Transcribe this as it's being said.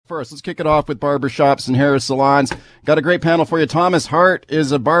First, let's kick it off with barbershops and hair salons. Got a great panel for you. Thomas Hart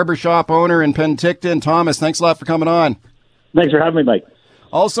is a barbershop owner in Penticton. Thomas, thanks a lot for coming on. Thanks for having me, Mike.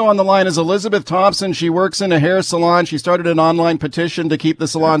 Also on the line is Elizabeth Thompson. She works in a hair salon. She started an online petition to keep the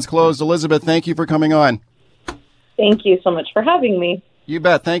salons closed. Elizabeth, thank you for coming on. Thank you so much for having me. You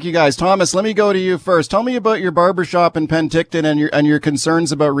bet. Thank you, guys. Thomas, let me go to you first. Tell me about your barbershop in Penticton and your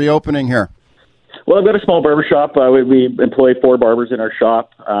concerns about reopening here. Well, I've got a small barbershop. We employ 4 barbers in our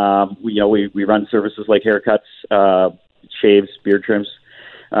shop. We run services like haircuts, shaves, beard trims,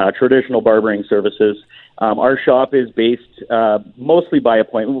 traditional barbering services. Our shop is based mostly by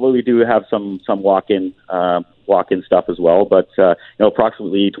appointment, but we do have some walk-in stuff as well. But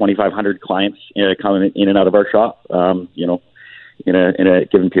approximately 2,500 clients coming in and out of our shop. In a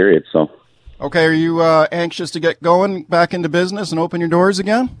given period. So, okay, are you anxious to get going back into business and open your doors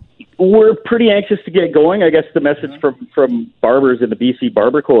again? We're pretty anxious to get going. I guess the message from barbers in the BC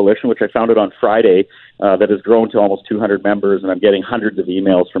Barber Coalition, which I founded on Friday, that has grown to almost 200 members, and I'm getting hundreds of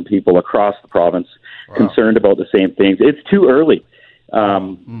emails from people across the province concerned about the same things. It's too early.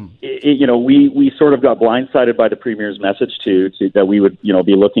 We sort of got blindsided by the Premier's message to that we would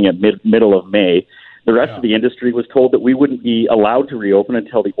be looking at middle of May. The rest of the industry was told that we wouldn't be allowed to reopen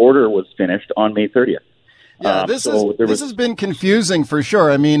until the order was finished on May 30th. Yeah, this has been confusing for sure.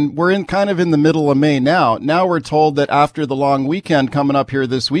 I mean, we're in the middle of May now. Now we're told that after the long weekend coming up here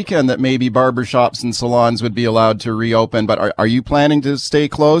this weekend that maybe barbershops and salons would be allowed to reopen. But are you planning to stay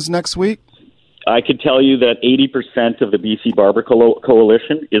closed next week? I could tell you that 80% of the BC Barber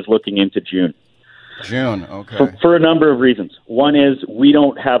Coalition is looking into June. June, okay. For a number of reasons. One is we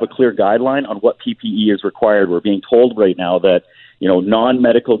don't have a clear guideline on what PPE is required. We're being told right now that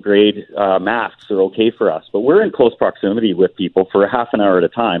non-medical grade masks are okay for us, but we're in close proximity with people for a half an hour at a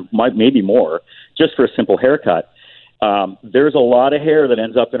time, maybe more, just for a simple haircut. There's a lot of hair that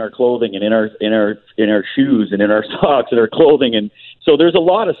ends up in our clothing and in our shoes and in our socks and our clothing, and so there's a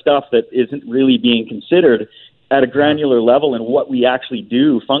lot of stuff that isn't really being considered at a granular level in what we actually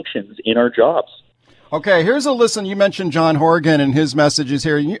do functions in our jobs. Okay, here's a listen. You mentioned John Horgan and his messages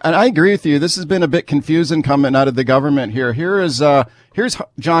here, and I agree with you. This has been a bit confusing coming out of the government here. Here's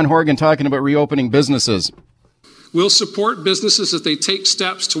John Horgan talking about reopening businesses. We'll support businesses as they take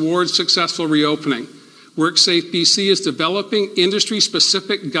steps towards successful reopening. WorkSafe BC is developing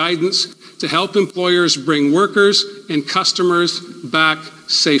industry-specific guidance to help employers bring workers and customers back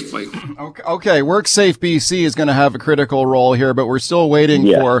safely. Okay, WorkSafe BC is going to have a critical role here, but we're still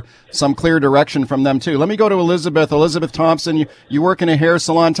waiting for some clear direction from them too. Let me go to Elizabeth. Elizabeth Thompson, you work in a hair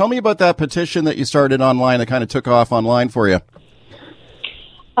salon. Tell me about that petition that you started online that kind of took off online for you.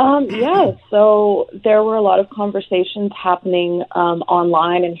 So there were a lot of conversations happening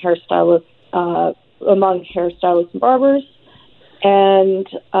online and among hairstylists and barbers. And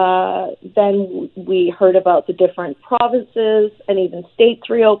then we heard about the different provinces and even states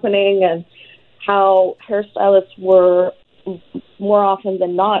reopening and how hairstylists were more often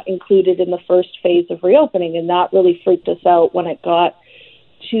than not included in the first phase of reopening. And that really freaked us out when it got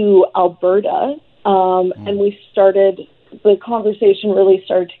to Alberta. And the conversation really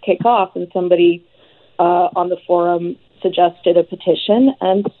started to kick off, and somebody on the forum suggested a petition.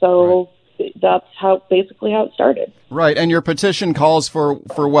 And so that's basically how it started. Right. And your petition calls for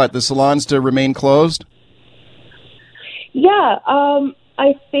what? The salons to remain closed? Yeah.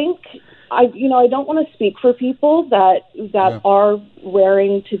 I think I don't want to speak for people that are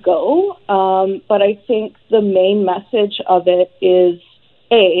raring to go. But I think the main message of it is,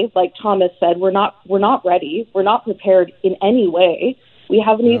 like Thomas said, we're not ready. We're not prepared in any way. We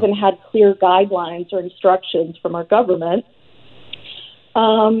haven't even had clear guidelines or instructions from our government.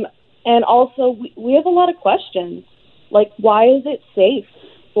 And also, we have a lot of questions, like why is it safe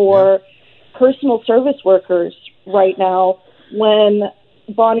for personal service workers right now when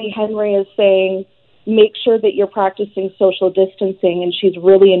Bonnie Henry is saying, make sure that you're practicing social distancing, and she's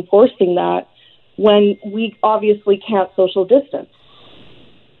really enforcing that when we obviously can't social distance?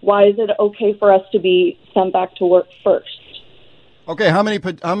 Why is it okay for us to be sent back to work first? Okay, how many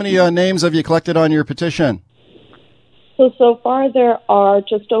names have you collected on your petition? So far, there are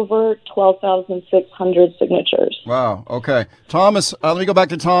just over 12,600 signatures. Wow. Okay. Thomas, let me go back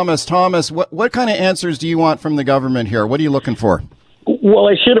to Thomas. Thomas, what kind of answers do you want from the government here? What are you looking for? Well,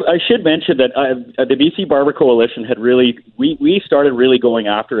 I should mention that the BC Barber Coalition had we started really going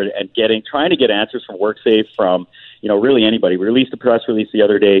after it and trying to get answers from WorkSafe, from really anybody. We released a press release the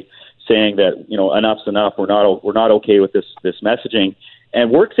other day saying that enough's enough. We're not okay with this messaging. And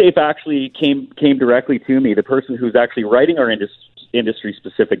WorkSafe actually came directly to me, the person who's actually writing our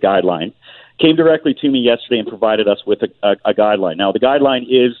industry-specific guideline, came directly to me yesterday and provided us with a guideline. Now, the guideline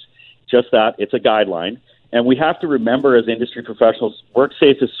is just that. It's a guideline. And we have to remember as industry professionals,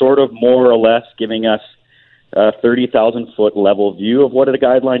 WorkSafe is sort of more or less giving us a 30,000-foot level view of what a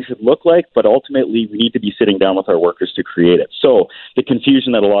guideline should look like, but ultimately we need to be sitting down with our workers to create it. So the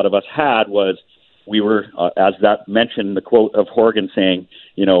confusion that a lot of us had was we were, as that mentioned, the quote of Horgan saying,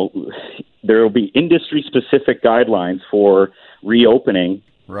 there will be industry-specific guidelines for reopening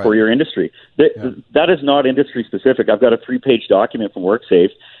for your industry. That is not industry-specific. I've got a 3-page document from WorkSafe,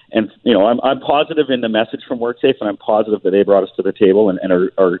 and I'm positive in the message from WorkSafe, and I'm positive that they brought us to the table and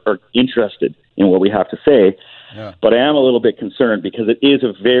are interested in what we have to say. Yeah. But I am a little bit concerned because it is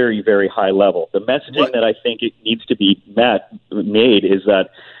a very, very high level. The messaging that I think it needs to be made is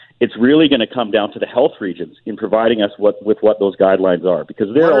that it's really going to come down to the health regions in providing us with what those guidelines are,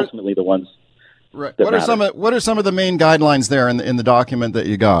 because they're ultimately the ones. Right. What are some of the main guidelines there in the document that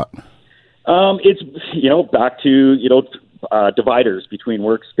you got? It's back to dividers between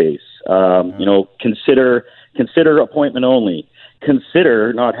workspace. Consider appointment only.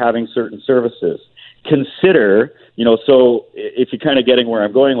 Consider not having certain services. Consider, so if you're kind of getting where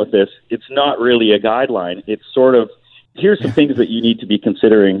I'm going with this, it's not really a guideline. It's sort of, here's some things that you need to be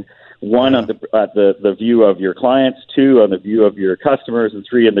considering. 1, on the view of your clients, 2, on the view of your customers, and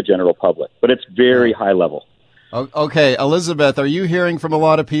 3, in the general public. But it's very high level. Okay, Elizabeth, are you hearing from a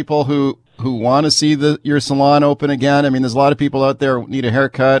lot of people who want to see your salon open again? I mean, there's a lot of people out there who need a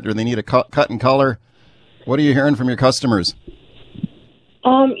haircut or they need a cut and color. What are you hearing from your customers?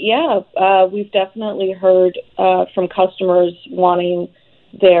 We've definitely heard from customers wanting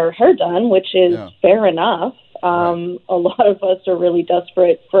their hair done, which is fair enough. A lot of us are really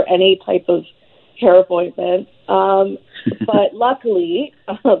desperate for any type of hair appointment. But luckily,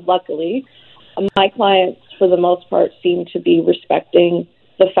 my clients, for the most part, seem to be respecting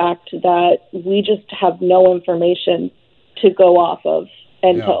the fact that we just have no information to go off of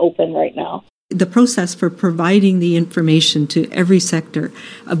and to open right now. The process for providing the information to every sector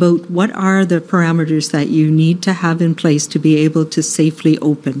about what are the parameters that you need to have in place to be able to safely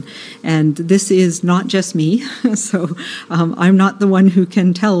open. And this is not just me, so I'm not the one who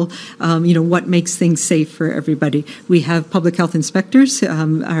can tell, what makes things safe for everybody. We have public health inspectors,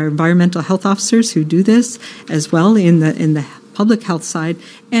 our environmental health officers who do this as well in the public health side,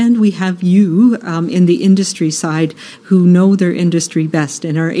 and we have you in the industry side who know their industry best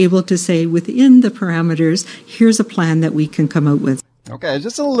and are able to say within the parameters, here's a plan that we can come out with. Okay,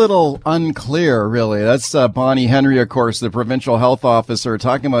 just a little unclear, really. That's Bonnie Henry, of course, the provincial health officer,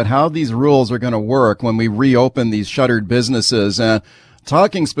 talking about how these rules are going to work when we reopen these shuttered businesses.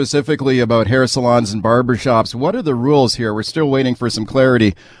 Talking specifically about hair salons and barbershops, what are the rules here? We're still waiting for some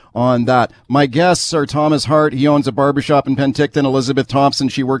clarity on that. My guests are Thomas Hart. He owns a barbershop in Penticton. Elizabeth Thompson,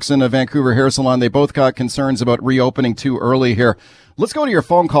 she works in a Vancouver hair salon. They both got concerns about reopening too early here. Let's go to your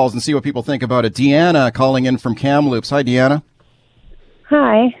phone calls and see what people think about it. Deanna calling in from Kamloops. Hi, Deanna.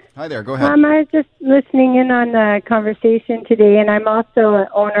 Hi. Hi there. Go ahead. I was just listening in on the conversation today, and I'm also an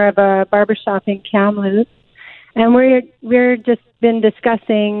owner of a barbershop in Kamloops. And we're just been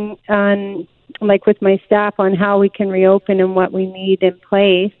discussing on, with my staff, on how we can reopen and what we need in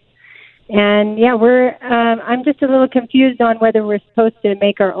place. And I'm just a little confused on whether we're supposed to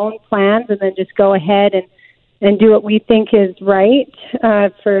make our own plans and then just go ahead and do what we think is right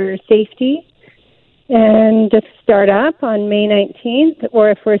for safety and just start up on May 19th,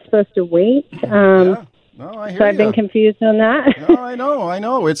 or if we're supposed to wait. No, I hear so I've been confused on that. No, I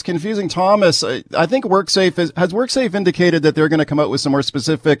know. It's confusing. Thomas, I think WorkSafe has WorkSafe indicated that they're going to come out with some more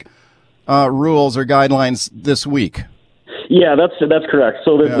specific rules or guidelines this week. Yeah, that's correct.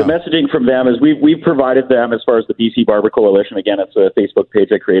 So the messaging from them is we've provided them, as far as the BC Barber Coalition. Again, it's a Facebook page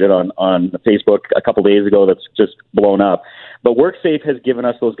I created on Facebook a couple days ago that's just blown up. But WorkSafe has given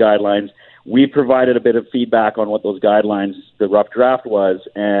us those guidelines. We provided a bit of feedback on what those guidelines, the rough draft was,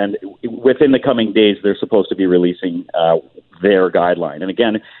 and within the coming days, they're supposed to be releasing their guideline. And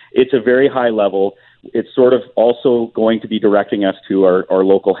again, it's a very high level. It's sort of also going to be directing us to our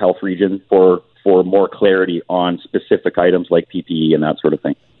local health region for more clarity on specific items like PPE and that sort of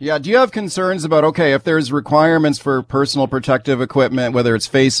thing. Yeah. Do you have concerns about, if there's requirements for personal protective equipment, whether it's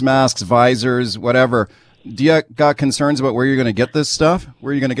face masks, visors, whatever, do you got concerns about where you're going to get this stuff? Where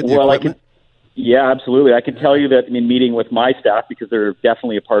are you going to get the equipment? Yeah, absolutely. I can tell you that in meeting with my staff, because they're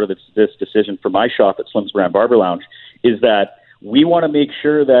definitely a part of this decision for my shop at Slim's Brand Barber Lounge, is that we want to make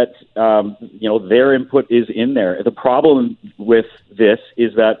sure that their input is in there. The problem with this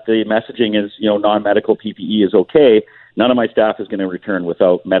is that the messaging is non-medical PPE is okay, none of my staff is going to return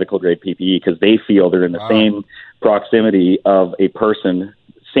without medical grade PPE because they feel they're in the same proximity of a person,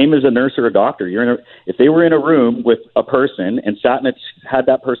 same as a nurse or a doctor. If they were in a room with a person and had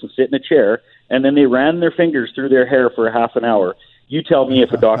that person sit in a chair and then they ran their fingers through their hair for a half an hour, you tell me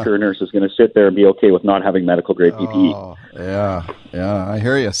if a doctor or nurse is going to sit there and be okay with not having medical grade PPE. Oh, yeah, I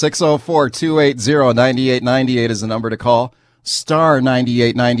hear you. 604-280-9898 is the number to call. Star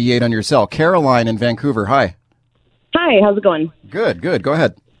 9898 on your cell. Caroline in Vancouver, hi. Hi, how's it going? Good. Go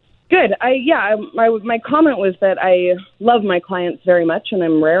ahead. Good. My comment was that I love my clients very much, and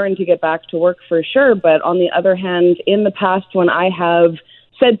I'm raring to get back to work for sure. But on the other hand, in the past, when I have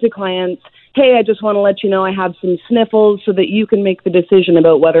said to clients, hey, I just want to let you know I have some sniffles so that you can make the decision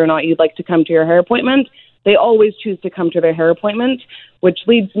about whether or not you'd like to come to your hair appointment, they always choose to come to their hair appointment, which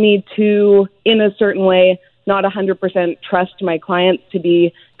leads me to, in a certain way, not 100% trust my clients to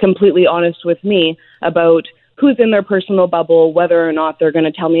be completely honest with me about who's in their personal bubble, whether or not they're going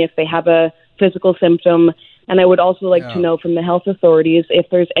to tell me if they have a physical symptom. And I would also like to know from the health authorities if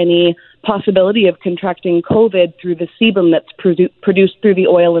there's any possibility of contracting COVID through the sebum that's produced through the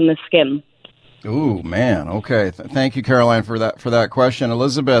oil in the skin. Ooh, man. Okay. Thank you, Caroline, for that question.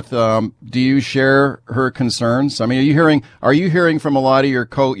 Elizabeth, do you share her concerns? I mean, are you hearing from a lot of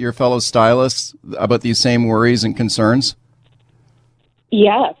your fellow stylists about these same worries and concerns?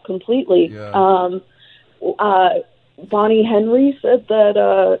 Yeah, completely. Yeah. Bonnie Henry said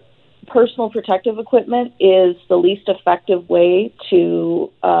that personal protective equipment is the least effective way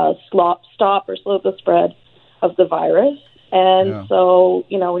to stop or slow the spread of the virus. And so,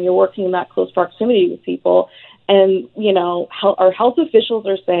 when you're working in that close proximity with people and, our health officials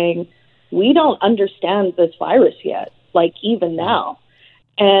are saying, we don't understand this virus yet, like even now.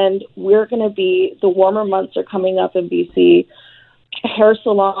 And the warmer months are coming up in BC. Hair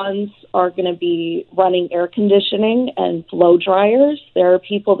salons are going to be running air conditioning and blow dryers. There are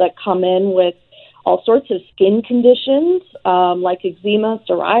people that come in with all sorts of skin conditions, like eczema,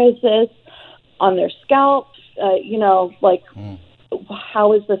 psoriasis on their scalp.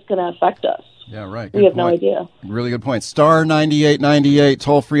 How is this going to affect us? Yeah, right. We have no idea. Really good point. Star 9898,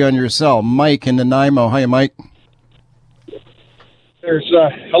 toll free on your cell. Mike in Nanaimo. Hi, Mike. There's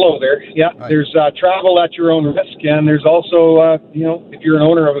hello there. Yeah, hi. There's travel at your own risk, and there's also if you're an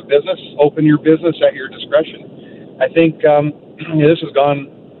owner of a business, open your business at your discretion. I think this has gone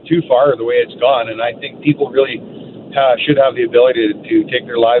too far the way it's gone, and I think people really should have the ability to take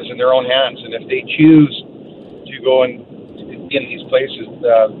their lives in their own hands, and if they choose to go in these places,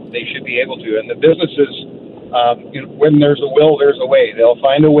 they should be able to. And the businesses, when there's a will, there's a way. They'll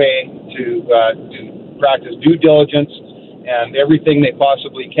find a way to practice due diligence and everything they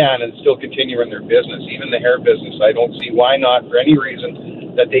possibly can and still continue in their business, even the hair business. I don't see why not, for any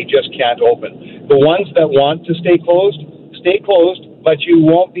reason, that they just can't open. The ones that want to stay closed, but you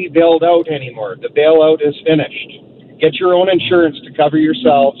won't be bailed out anymore. The bailout is finished. Get your own insurance to cover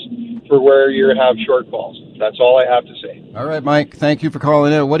yourselves for where you have shortfalls. That's all I have to say. All right, Mike. Thank you for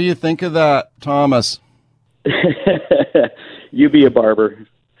calling in. What do you think of that, Thomas? You be a barber.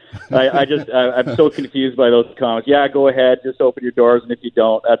 I'm so confused by those comments. Yeah, go ahead. Just open your doors, and if you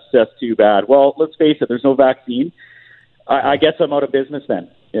don't, that's just too bad. Well, let's face it. There's no vaccine. I guess I'm out of business then.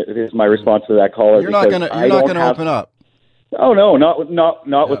 It is my response to that caller. You're not going to open up. Oh no,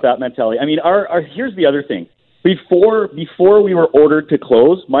 not with that mentality. I mean, our here's the other thing. Before we were ordered to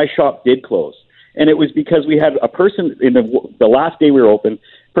close, my shop did close, and it was because we had a person in the last day we were open.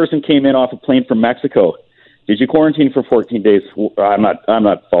 Person came in off a plane from Mexico. Did you quarantine for 14 days? I'm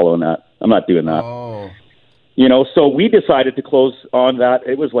not following that. I'm not doing that. Oh. So we decided to close on that.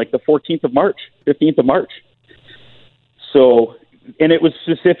 It was like the 14th of March, 15th of March. So, and it was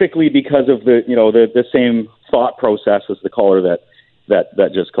specifically because of the same thought process as the caller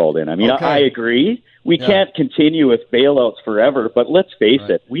that just called in. I mean, okay. I agree. We can't continue with bailouts forever, but let's face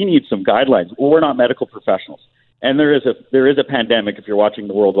it, we need some guidelines. We're not medical professionals, and there is a pandemic if you're watching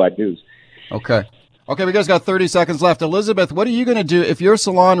the worldwide news. Okay, we guys got 30 seconds left. Elizabeth, what are you going to do if your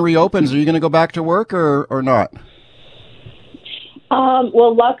salon reopens? Are you going to go back to work or not?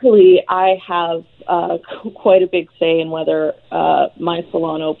 Well, luckily, I have quite a big say in whether my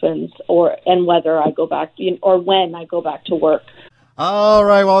salon opens and whether I go back or when I go back to work. All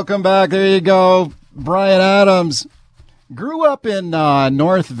right, welcome back. There you go. Bryan Adams grew up in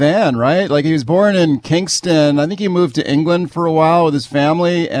North Van, right? Like he was born in Kingston. I think he moved to England for a while with his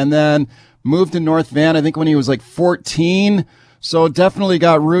family and then moved to North Van, I think when he was like 14. So definitely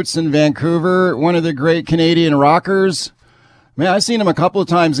got roots in Vancouver. One of the great Canadian rockers. Man, I've seen him a couple of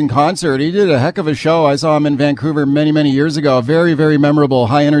times in concert. He did a heck of a show. I saw him in Vancouver many, many years ago. A very, very memorable,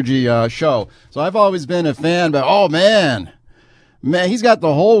 high-energy show. So I've always been a fan, but oh, man, he's got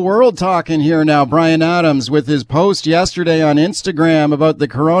the whole world talking here now, Bryan Adams, with his post yesterday on Instagram about the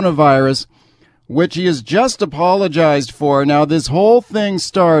coronavirus, which he has just apologized for. Now, this whole thing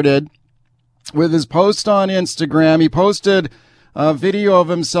started with his post on Instagram. He posted a video of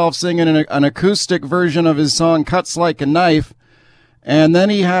himself singing an acoustic version of his song Cuts Like a Knife. And then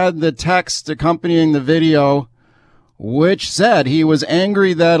he had the text accompanying the video, which said he was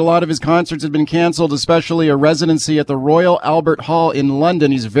angry that a lot of his concerts had been canceled, especially a residency at the Royal Albert Hall in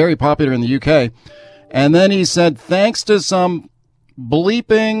London. He's very popular in the UK. And then he said, thanks to some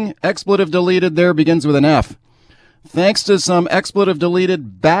bleeping, expletive deleted there, begins with an F. Thanks to some expletive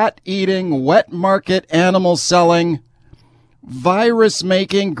deleted, bat-eating, wet market, animal-selling,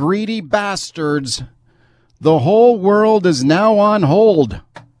 virus-making, greedy bastards, the whole world is now on hold.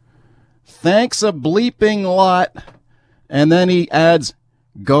 Thanks a bleeping lot. And then he adds,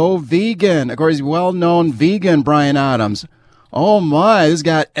 go vegan. Of course, he's well-known vegan, Bryan Adams. Oh my, this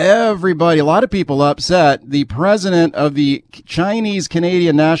got everybody, a lot of people upset. The president of the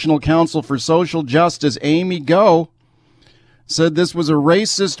Chinese-Canadian National Council for Social Justice, Amy Go, said this was a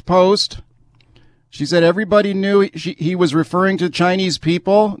racist post. She said everybody knew he was referring to Chinese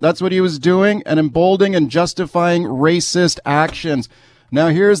people. That's what he was doing, and emboldening and justifying racist actions. Now,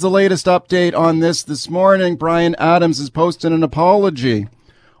 here's the latest update on this morning. Bryan Adams has posted an apology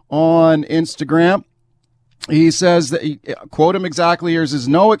on Instagram. He says that, quote him exactly, here's his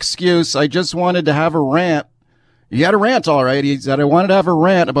no excuse. I just wanted to have a rant. He had a rant, all right. He said, I wanted to have a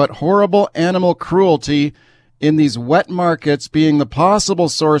rant about horrible animal cruelty in these wet markets being the possible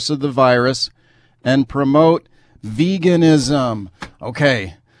source of the virus, and promote veganism.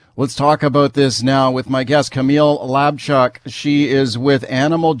 Okay, let's talk about this now with my guest, Camille Labchuk. She is with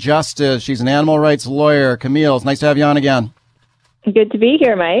Animal Justice. She's an animal rights lawyer. Camille, it's nice to have you on again. Good to be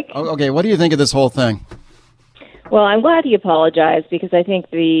here, Mike. Okay, what do you think of this whole thing? Well, I'm glad he apologized because I think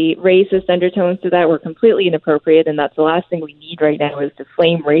the racist undertones to that were completely inappropriate, and that's the last thing we need right now is to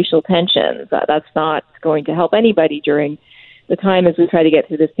flame racial tensions. That's not going to help anybody during the time as we try to get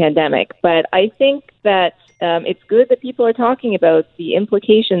through this pandemic. But I think that it's good that people are talking about the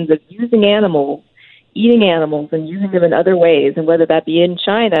implications of using animals, eating animals, and using them in other ways, and whether that be in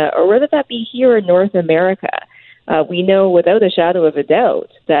China or whether that be here in North America. We know without a shadow of a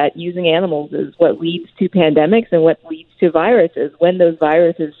doubt that using animals is what leads to pandemics and what leads to viruses when those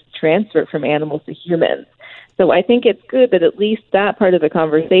viruses transfer from animals to humans. So I think it's good that at least that part of the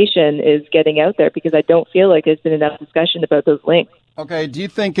conversation is getting out there because I don't feel like there's been enough discussion about those links. Okay, do you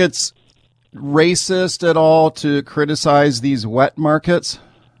think it's racist at all to criticize these wet markets?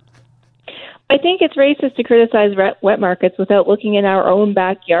 I think it's racist to criticize wet markets without looking in our own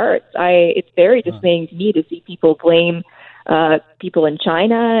backyards. It's very dismaying to me to see people blame people in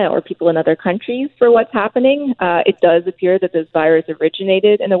China or people in other countries for what's happening. It does appear that this virus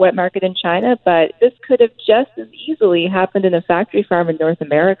originated in a wet market in China, but this could have just as easily happened in a factory farm in North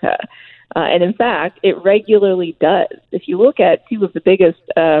America. And in fact, it regularly does. If you look at two of the biggest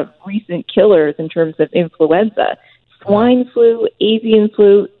recent killers in terms of influenza, swine flu, avian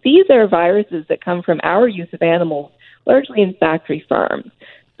flu, these are viruses that come from our use of animals, largely in factory farms.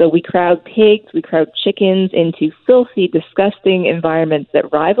 So we crowd pigs, we crowd chickens into filthy, disgusting environments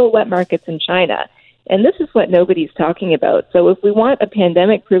that rival wet markets in China. And this is what nobody's talking about. So if we want a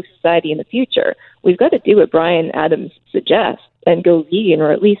pandemic-proof society in the future, we've got to do what Bryan Adams suggests and go vegan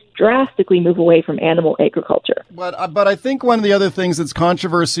or at least drastically move away from animal agriculture. But I think one of the other things that's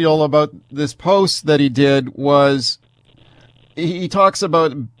controversial about this post that he did was he talks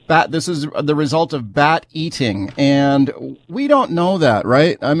about this is the result of bat eating, and we don't know that,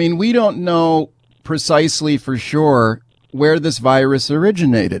 right? I mean, we don't know precisely for sure where this virus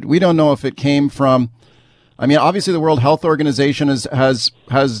originated. We don't know if it came from, I mean, obviously the World Health Organization has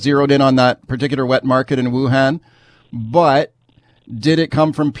zeroed in on that particular wet market in Wuhan, but did it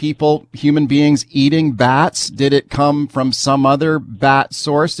come from people, human beings eating bats? Did it come from some other bat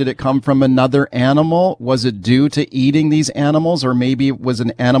source? Did it come from another animal? Was it due to eating these animals, or maybe it was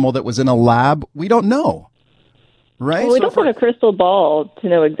an animal that was in a lab? We don't know, right? Well, we don't have a crystal ball to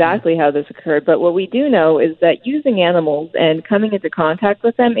know exactly how this occurred, but what we do know is that using animals and coming into contact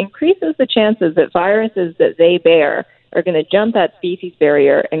with them increases the chances that viruses that they bear are going to jump that species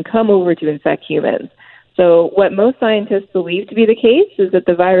barrier and come over to infect humans. So what most scientists believe to be the case is that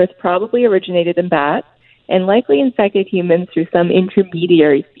the virus probably originated in bats and likely infected humans through some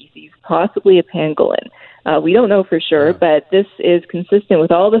intermediary species, possibly a pangolin. We don't know for sure, but this is consistent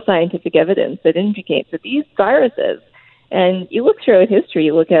with all the scientific evidence that indicates that these viruses And you look throughout history,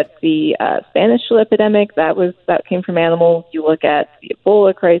 you look at the Spanish flu epidemic, that came from animals. You look at the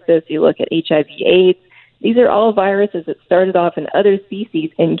Ebola crisis, you look at HIV/AIDS. These are all viruses that started off in other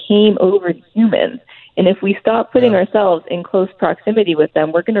species and came over to humans. And if we stop putting ourselves in close proximity with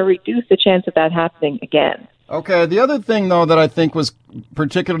them, we're going to reduce the chance of that happening again. Okay. The other thing, though, that I think was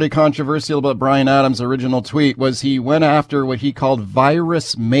particularly controversial about Bryan Adams' original tweet was he went after what he called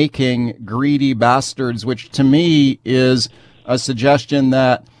virus-making greedy bastards, which to me is a suggestion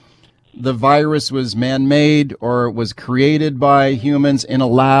that the virus was man-made or was created by humans in a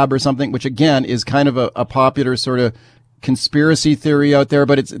lab or something, which again is kind of a popular sort of conspiracy theory out there,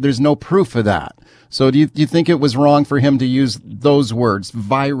 but there's no proof of that. So do you think it was wrong for him to use those words,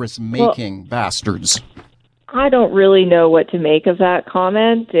 virus-making bastards? I don't really know what to make of that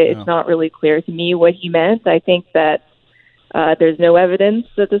comment. It's not really clear to me what he meant. I think that there's no evidence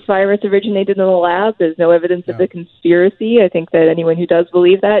that this virus originated in the lab. There's no evidence of the conspiracy. I think that anyone who does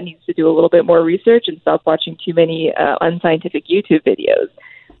believe that needs to do a little bit more research and stop watching too many unscientific YouTube videos.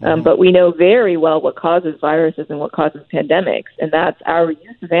 But we know very well what causes viruses and what causes pandemics, and that's our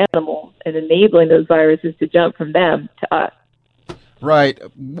use of animals and enabling those viruses to jump from them to us. Right.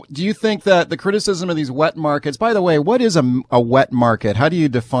 Do you think that the criticism of these wet markets, by the way, what is a wet market? How do you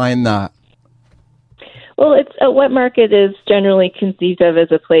define that? Well, a wet market is generally conceived of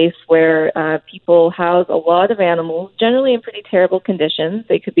as a place where people house a lot of animals, generally in pretty terrible conditions.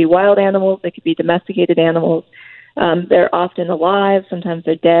 They could be wild animals, they could be domesticated animals. They're often alive, sometimes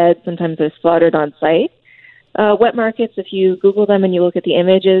they're dead, sometimes they're slaughtered on site. Wet markets, if you Google them and you look at the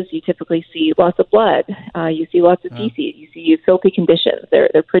images, you typically see lots of blood. You see lots of feces. You see filthy conditions.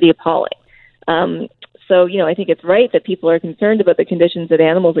 They're pretty appalling. So, I think it's right that people are concerned about the conditions that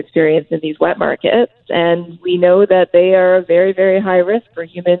animals experience in these wet markets. And we know that they are very, very high risk for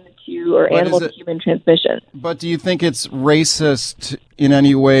animal to human transmission. But do you think it's racist in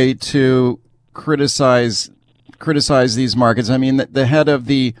any way to criticize these markets? I mean, the head of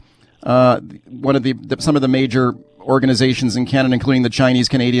some of the major organizations in Canada, including the Chinese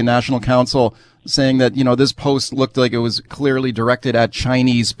Canadian National Council, saying that, this post looked like it was clearly directed at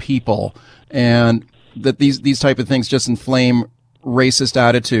Chinese people and that these type of things just inflame racist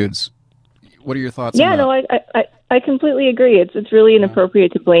attitudes. What are your thoughts on that? No, I completely agree. It's really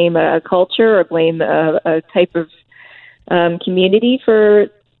inappropriate to blame a culture or blame a type of community for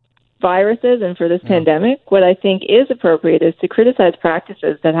viruses and for this pandemic. What I think is appropriate is to criticize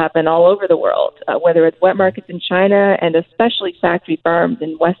practices that happen all over the world, whether it's wet markets in China and especially factory farms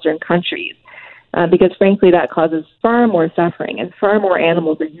in Western countries, because frankly that causes far more suffering and far more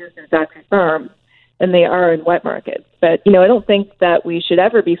animals are used in factory farms than they are in wet markets. But, I don't think that we should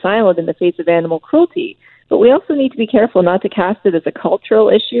ever be silent in the face of animal cruelty, but we also need to be careful not to cast it as a cultural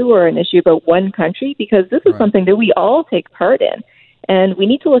issue or an issue about one country, because this is something that we all take part in. And we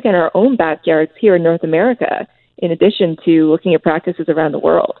need to look at our own backyards here in North America, in addition to looking at practices around the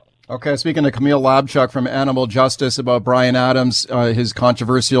world. Okay, speaking to Camille Labchuk from Animal Justice about Bryan Adams, his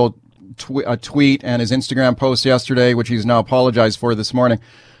controversial tweet and his Instagram post yesterday, which he's now apologized for this morning.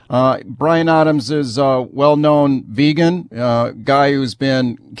 Bryan Adams is a well-known vegan, guy who's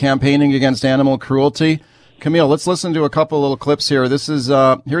been campaigning against animal cruelty. Camille, let's listen to a couple little clips here. This is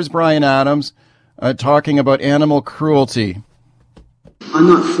here's Bryan Adams talking about animal cruelty. I'm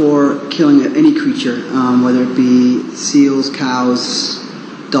not for killing any creature, whether it be seals, cows,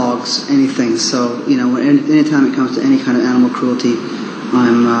 dogs, anything. So, anytime it comes to any kind of animal cruelty,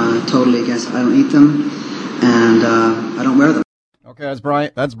 I'm totally against it. I don't eat them, and I don't wear them. Okay,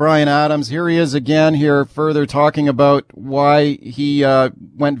 that's Bryan Adams. Here he is again here further talking about why he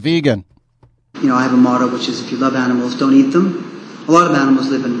went vegan. I have a motto, which is if you love animals, don't eat them. A lot of animals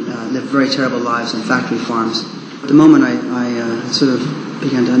live very terrible lives in factory farms. The moment I sort of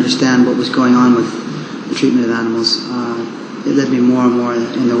began to understand what was going on with the treatment of animals, it led me more and more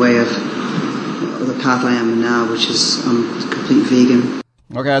in the way of the path I am in now, which is I'm a complete vegan.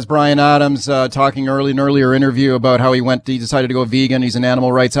 Okay, that's Bryan Adams talking in an earlier interview about how he decided to go vegan. He's an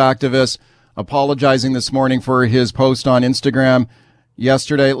animal rights activist, apologizing this morning for his post on Instagram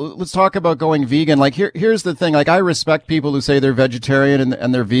yesterday. Let's talk about going vegan. Here's the thing. I respect people who say they're vegetarian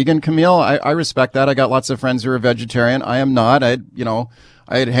and they're vegan, Camille. I respect that. I got lots of friends who are vegetarian. I am not. I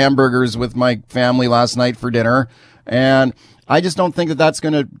had hamburgers with my family last night for dinner, and I just don't think that that's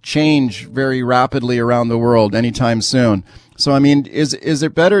going to change very rapidly around the world anytime soon. So, I mean, is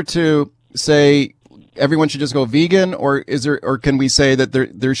it better to say everyone should just go vegan, or can we say that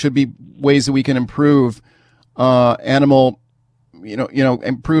there should be ways that we can improve improve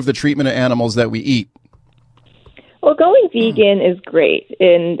the treatment of animals that we eat? Well, going vegan is great.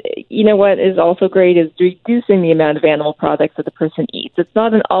 And you know what is also great is reducing the amount of animal products that the person eats. It's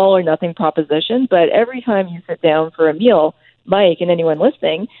not an all or nothing proposition, but every time you sit down for a meal, Mike and anyone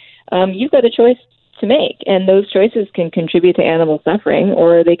listening, you've got a choice to make. And those choices can contribute to animal suffering,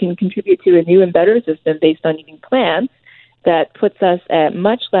 or they can contribute to a new and better system based on eating plants that puts us at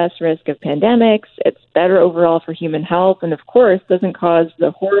much less risk of pandemics. It's better overall for human health, and of course doesn't cause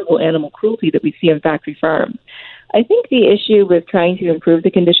the horrible animal cruelty that we see on factory farms. I think the issue with trying to improve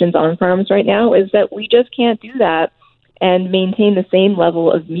the conditions on farms right now is that we just can't do that and maintain the same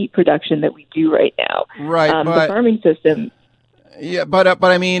level of meat production that we do right now. Right, the farming system. Yeah, but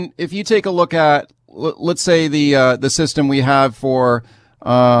I mean, if you take a look at, let's say the system we have for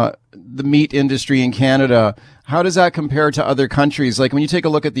the meat industry in Canada, how does that compare to other countries? Like when you take a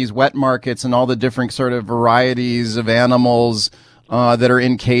look at these wet markets and all the different sort of varieties of animals that are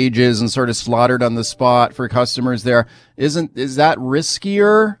in cages and sort of slaughtered on the spot for customers there, is that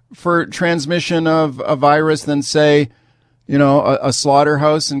riskier for transmission of a virus than, say, a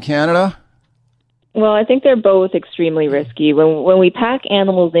slaughterhouse in Canada? Well, I think they're both extremely risky. When we pack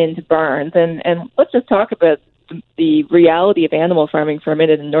animals into barns, and let's just talk about the reality of animal farming for a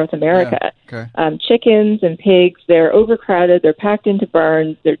minute in North America. Yeah, okay. Chickens and pigs, they're overcrowded, they're packed into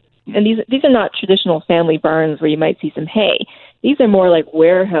barns, and these are not traditional family barns where you might see some hay. These are more like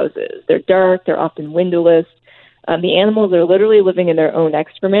warehouses. They're dark, they're often windowless. The animals are literally living in their own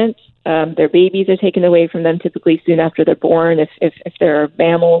excrement. Their babies are taken away from them typically soon after they're born if they're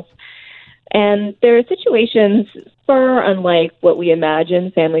mammals. And there are situations far unlike what we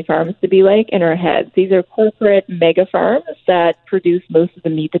imagine family farms to be like in our heads. These are corporate mega farms that produce most of the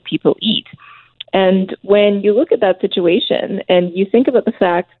meat that people eat. And when you look at that situation and you think about the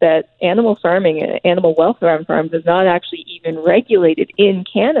fact that animal farming and animal welfare on farms is not actually even regulated in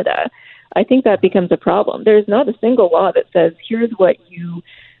Canada, I think that becomes a problem. There's not a single law that says here's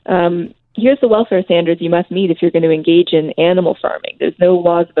the welfare standards you must meet if you're going to engage in animal farming. There's no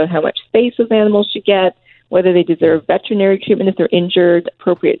laws about how much space those animals should get, whether they deserve veterinary treatment if they're injured,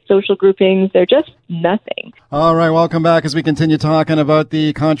 appropriate social groupings. They're just nothing. All right, welcome back as we continue talking about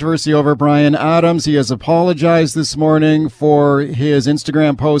the controversy over Bryan Adams. He has apologized this morning for his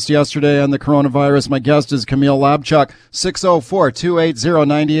Instagram post yesterday on the coronavirus. My guest is Camille Labchuk.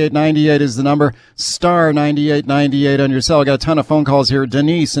 604-280-9898 is the number. Star 9898 on your cell. I got a ton of phone calls here.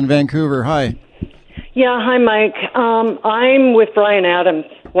 Denise in Vancouver. Hi. Yeah, hi, Mike. I'm with Bryan Adams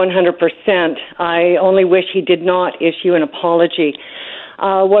 100%. I only wish he did not issue an apology.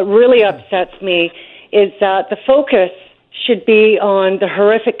 What really upsets me is that the focus should be on the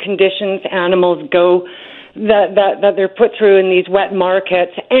horrific conditions animals that they're put through in these wet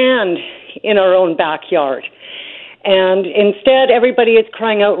markets and in our own backyard. And instead, everybody is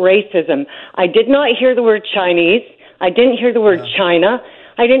crying out racism. I did not hear the word Chinese. I didn't hear the word China.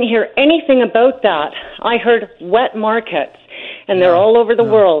 I didn't hear anything about that. I heard wet markets, and they're all over the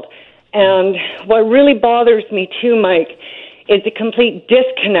world. And what really bothers me too, Mike, is the complete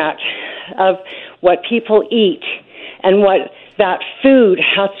disconnect of what people eat and what that food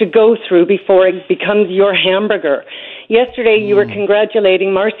has to go through before it becomes your hamburger. Yesterday, you were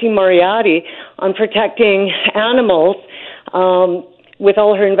congratulating Marcy Moriarty on protecting animals with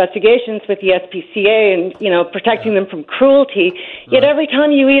all her investigations with the SPCA and, protecting them from cruelty. Yet every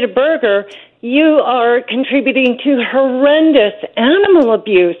time you eat a burger, you are contributing to horrendous animal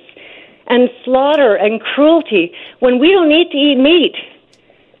abuse and slaughter and cruelty when we don't need to eat meat.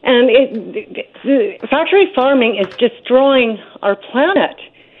 And factory farming is destroying our planet.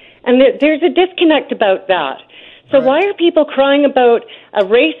 And there's a disconnect about that. So why are people crying about a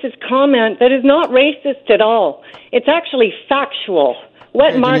racist comment that is not racist at all? It's actually factual.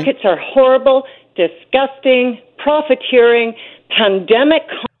 Wet markets are horrible, disgusting, profiteering,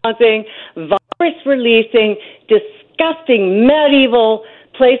 pandemic-causing, virus-releasing, disgusting, medieval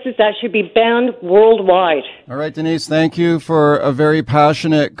places that should be banned worldwide. All right, Denise, thank you for a very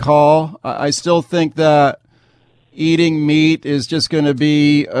passionate call. I still think that eating meat is just going to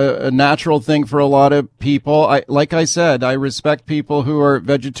be a natural thing for a lot of people. Like I said, I respect people who are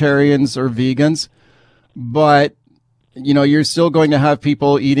vegetarians or vegans, but you're still going to have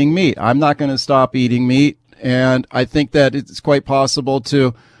people eating meat. I'm not going to stop eating meat. And I think that it's quite possible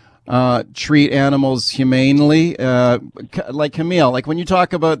to treat animals humanely. Like Camille, like when you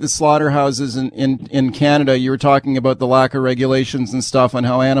talk about the slaughterhouses in Canada, you were talking about the lack of regulations and stuff on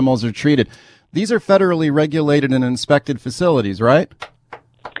how animals are treated. These are federally regulated and inspected facilities, right?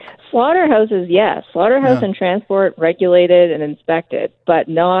 Slaughterhouses, yes. Slaughterhouse and transport regulated and inspected, but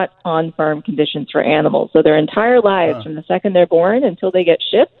not on-farm conditions for animals. So their entire lives, from the second they're born until they get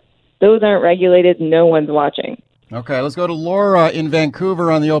shipped, those aren't regulated. No one's watching. Okay, let's go to Laura in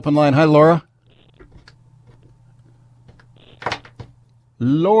Vancouver on the open line. Hi, Laura.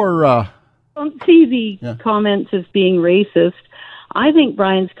 Laura. I don't see the comments as being racist. I think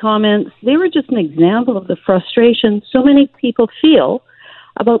Bryan's comments, they were just an example of the frustration so many people feel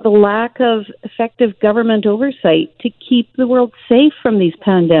about the lack of effective government oversight to keep the world safe from these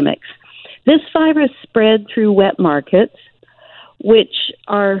pandemics. This virus spread through wet markets, which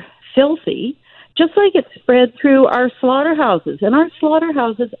are filthy, just like it spread through our slaughterhouses. And our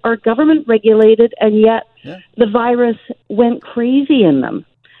slaughterhouses are government regulated, and yet the virus went crazy in them.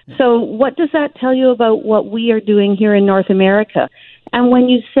 So what does that tell you about what we are doing here in North America? And when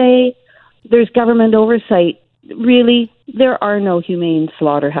you say there's government oversight, really, there are no humane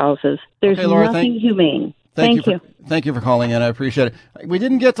slaughterhouses. There's Laura, nothing humane. Thank you. Thank you for calling in. I appreciate it. We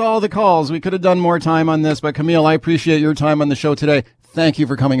didn't get to all the calls. We could have done more time on this, but Camille, I appreciate your time on the show today. Thank you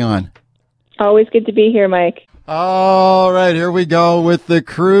for coming on. Always good to be here, Mike. All right, here we go with the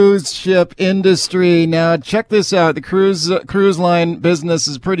cruise ship industry. Now, check this out. The cruise line business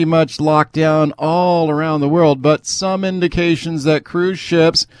is pretty much locked down all around the world, but some indications that cruise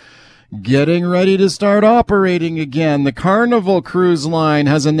ships getting ready to start operating again. The Carnival Cruise Line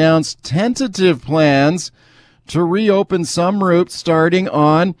has announced tentative plans to reopen some routes starting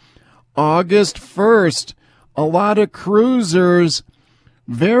on August 1st. A lot of cruisers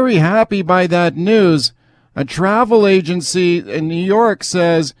very happy by that news. A travel agency in New York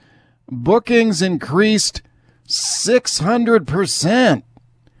says bookings increased 600%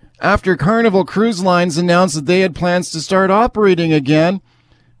 after Carnival Cruise Lines announced that they had plans to start operating again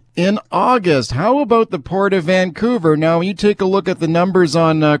in August. How about the Port of Vancouver? Now, when you take a look at the numbers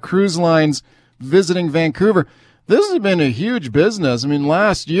on cruise lines visiting Vancouver, this has been a huge business. I mean,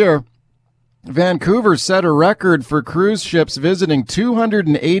 last year, Vancouver set a record for cruise ships visiting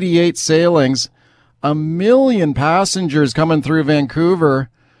 288 sailings, 1 million passengers coming through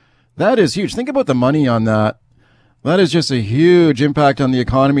Vancouver. That is huge. Think about the money on that. That is just a huge impact on the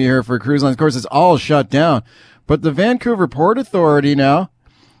economy here for cruise lines. Of course, it's all shut down. But the Vancouver Port Authority now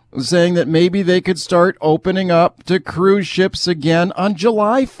is saying that maybe they could start opening up to cruise ships again on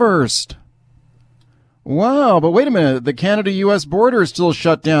July 1st. Wow, but wait a minute. The Canada-U.S. border is still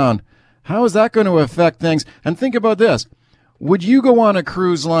shut down. How is that going to affect things? And think about this. Would you go on a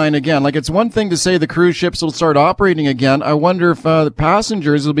cruise line again? Like, it's one thing to say the cruise ships will start operating again. I wonder if the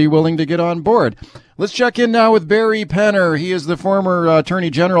passengers will be willing to get on board. Let's check in now with Barry Penner. He is the former Attorney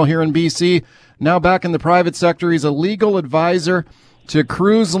General here in BC, now back in the private sector. He's a legal advisor to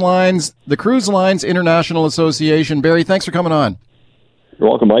Cruise Lines, the Cruise Lines International Association. Barry, thanks for coming on. You're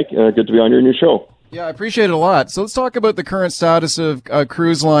welcome, Mike. Good to be on your new show. Yeah, I appreciate it a lot. So let's talk about the current status of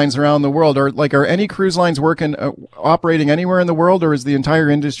cruise lines around the world. Are any cruise lines operating anywhere in the world, or is the entire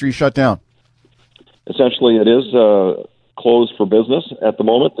industry shut down? Essentially, it is closed for business at the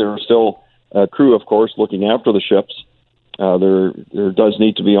moment. There are still crew, of course, looking after the ships. There does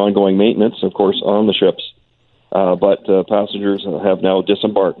need to be ongoing maintenance, of course, on the ships. But passengers have now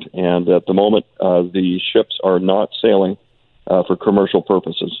disembarked, and at the moment, the ships are not sailing for commercial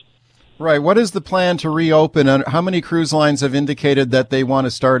purposes. Right. What is the plan to reopen, and how many cruise lines have indicated that they want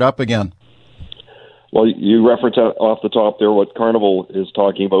to start up again? Well, you referenced off the top there what Carnival is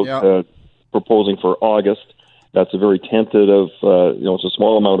talking about, proposing for August. That's a very tentative, it's a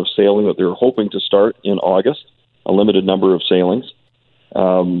small amount of sailing that they're hoping to start in August, a limited number of sailings.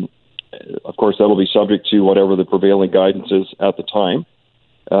 Of course, that will be subject to whatever the prevailing guidance is at the time.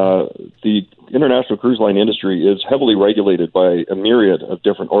 The international cruise line industry is heavily regulated by a myriad of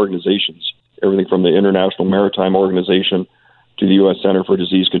different organizations, everything from the International Maritime Organization to the U.S. Center for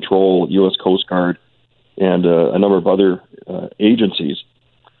Disease Control, U.S. Coast Guard, and a number of other agencies.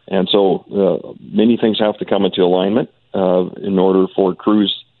 And so many things have to come into alignment in order for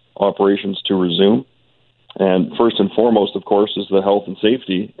cruise operations to resume. And first and foremost, of course, is the health and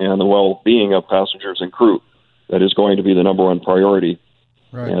safety and the well-being of passengers and crew. That is going to be the number one priority.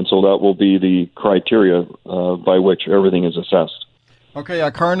 Right. And so that will be the criteria by which everything is assessed. Okay,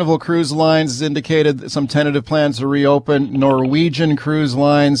 Carnival Cruise Lines has indicated some tentative plans to reopen. Norwegian Cruise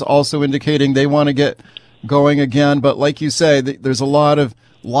Lines also indicating they want to get going again. But like you say, there's a lot of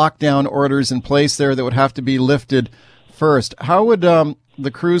lockdown orders in place there that would have to be lifted first. How would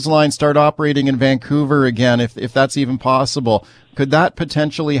the cruise line start operating in Vancouver again, if that's even possible? Could that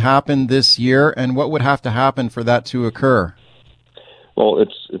potentially happen this year? And what would have to happen for that to occur? Well,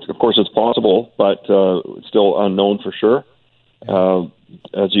 it's of course it's possible, but it's still unknown for sure.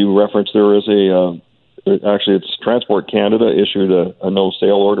 As you referenced, there is it's Transport Canada issued a no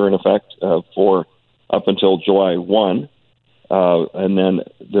sail order in effect for up until July 1, and then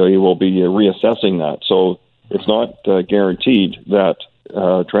they will be reassessing that. So It's not guaranteed that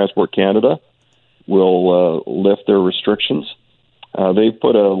Transport Canada will lift their restrictions. They've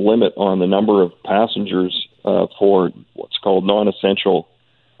put a limit on the number of passengers for what's called non-essential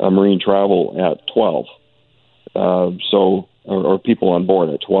marine travel at 12. Or people on board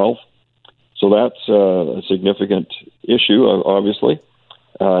at 12. So that's a significant issue, obviously,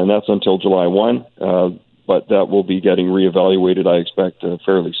 and that's until July 1. But that will be getting reevaluated, I expect,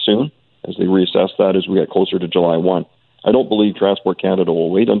 fairly soon as they reassess that as we get closer to July 1. I don't believe Transport Canada will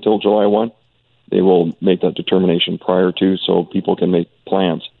wait until July 1. They will make that determination prior to, so people can make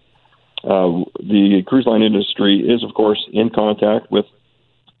plans. The cruise line industry is, of course, in contact with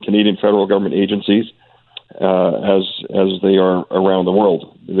Canadian federal government agencies as they are around the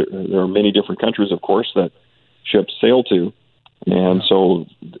world. There are many different countries, of course, that ships sail to, and so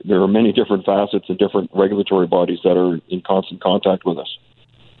there are many different facets and different regulatory bodies that are in constant contact with us.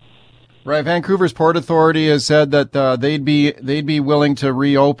 Right. Vancouver's Port Authority has said that they'd be willing to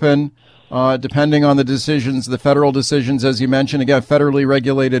reopen depending on the decisions, the federal decisions, as you mentioned. Again, federally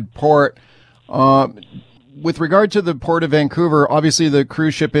regulated port. With regard to the Port of Vancouver, obviously the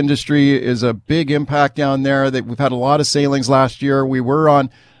cruise ship industry is a big impact down there. We've had a lot of sailings last year.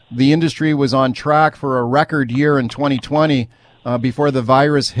 The industry was on track for a record year in 2020 before the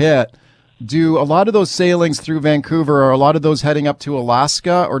virus hit. Do a lot of those sailings through Vancouver, are a lot of those heading up to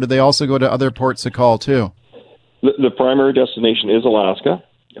Alaska, or do they also go to other ports of call too? The primary destination is Alaska,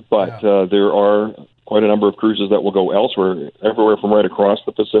 but there are quite a number of cruises that will go elsewhere, everywhere from right across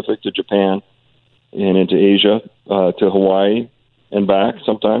the Pacific to Japan and into Asia to Hawaii and back.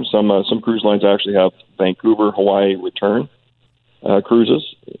 Sometimes some cruise lines actually have Vancouver, Hawaii return cruises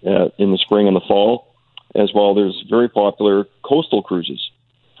in the spring and the fall. As well, there's very popular coastal cruises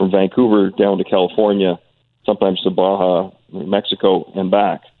from Vancouver down to California, sometimes to Baja, Mexico, and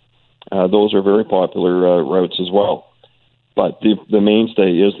back. Those are very popular routes as well. But the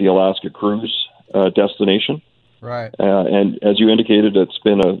mainstay is the Alaska cruise destination. Right. And as you indicated, it's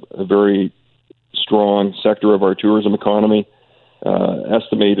been a very strong sector of our tourism economy,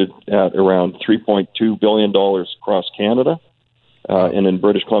 estimated at around $3.2 billion across Canada, and in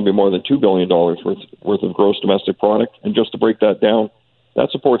British Columbia, more than $2 billion worth of gross domestic product. And just to break that down, that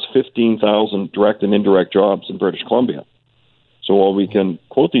supports 15,000 direct and indirect jobs in British Columbia. So while we can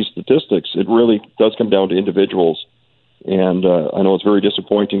quote these statistics, it really does come down to individuals. And I know it's very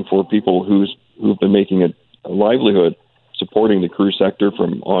disappointing for people who've been making a livelihood supporting the cruise sector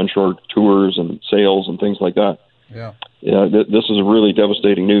from onshore tours and sales and things like that. Yeah. This is really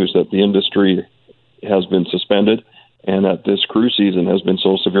devastating news that the industry has been suspended and that this cruise season has been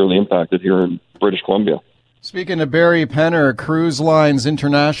so severely impacted here in British Columbia. Speaking to Barry Penner, Cruise Lines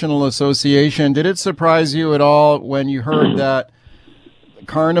International Association, did it surprise you at all when you heard that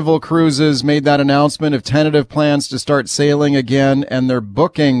Carnival Cruises made that announcement of tentative plans to start sailing again, and their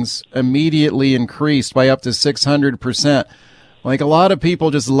bookings immediately increased by up to 600%? Like, a lot of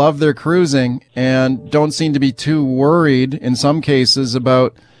people just love their cruising and don't seem to be too worried in some cases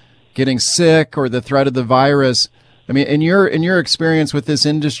about getting sick or the threat of the virus. I mean, in your experience with this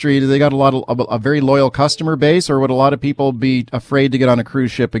industry, do they got a very loyal customer base, or would a lot of people be afraid to get on a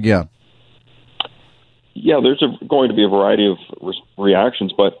cruise ship again? Yeah, there's going to be a variety of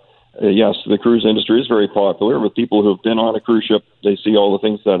reactions, but yes, the cruise industry is very popular with people who have been on a cruise ship. They see all the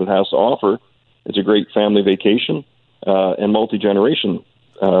things that it has to offer. It's a great family vacation and multi-generation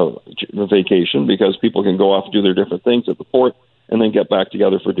vacation, because people can go off and do their different things at the port and then get back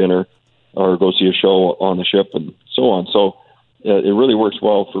together for dinner or go see a show on the ship and so on. So it really works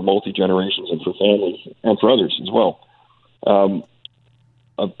well for multi-generations and for families and for others as well.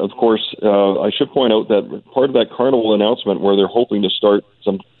 Of course, I should point out that part of that Carnival announcement, where they're hoping to start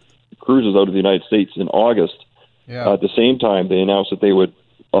some cruises out of the United States in August, at the same time they announced that they would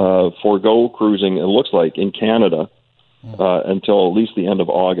forego cruising, it looks like, in Canada until at least the end of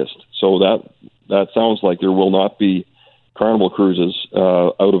August. So that sounds like there will not be Carnival cruises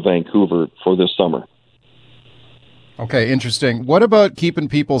out of Vancouver for this summer. Okay, interesting. What about keeping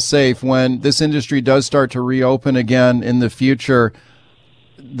people safe when this industry does start to reopen again in the future?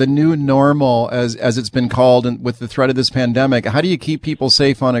 The new normal, as it's been called, and with the threat of this pandemic, how do you keep people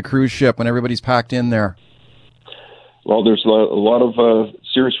safe on a cruise ship when everybody's packed in there? Well, there's a lot of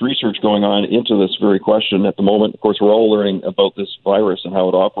serious research going on into this very question at the moment. Of course, we're all learning about this virus and how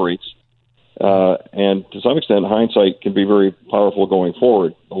it operates. And to some extent, hindsight can be very powerful going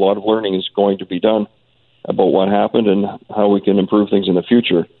forward. A lot of learning is going to be done about what happened and how we can improve things in the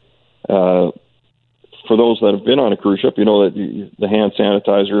future. For those that have been on a cruise ship, you know that the hand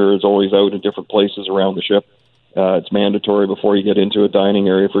sanitizer is always out in different places around the ship. It's mandatory before you get into a dining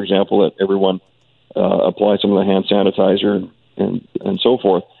area, for example, that everyone apply some of the hand sanitizer and so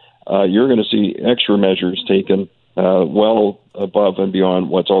forth, you're going to see extra measures taken well above and beyond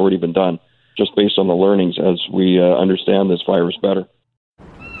what's already been done, just based on the learnings as we understand this virus better.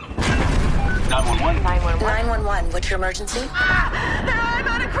 911, what's your emergency? I'm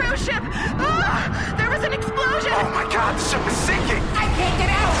on a cruise ship! There was an explosion! Oh my God, the ship is sinking! I can't get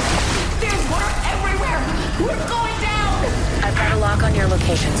out! There's water everywhere! We're going down! I've got a lock on your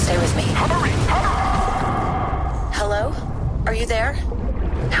location. Stay with me. Hurry! Hello? Are you there?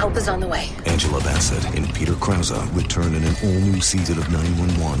 Help is on the way. Angela Bassett and Peter Krause return in an all-new season of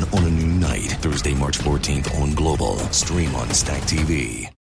 911 on a new night. Thursday, March 14th on Global. Stream on Stack TV.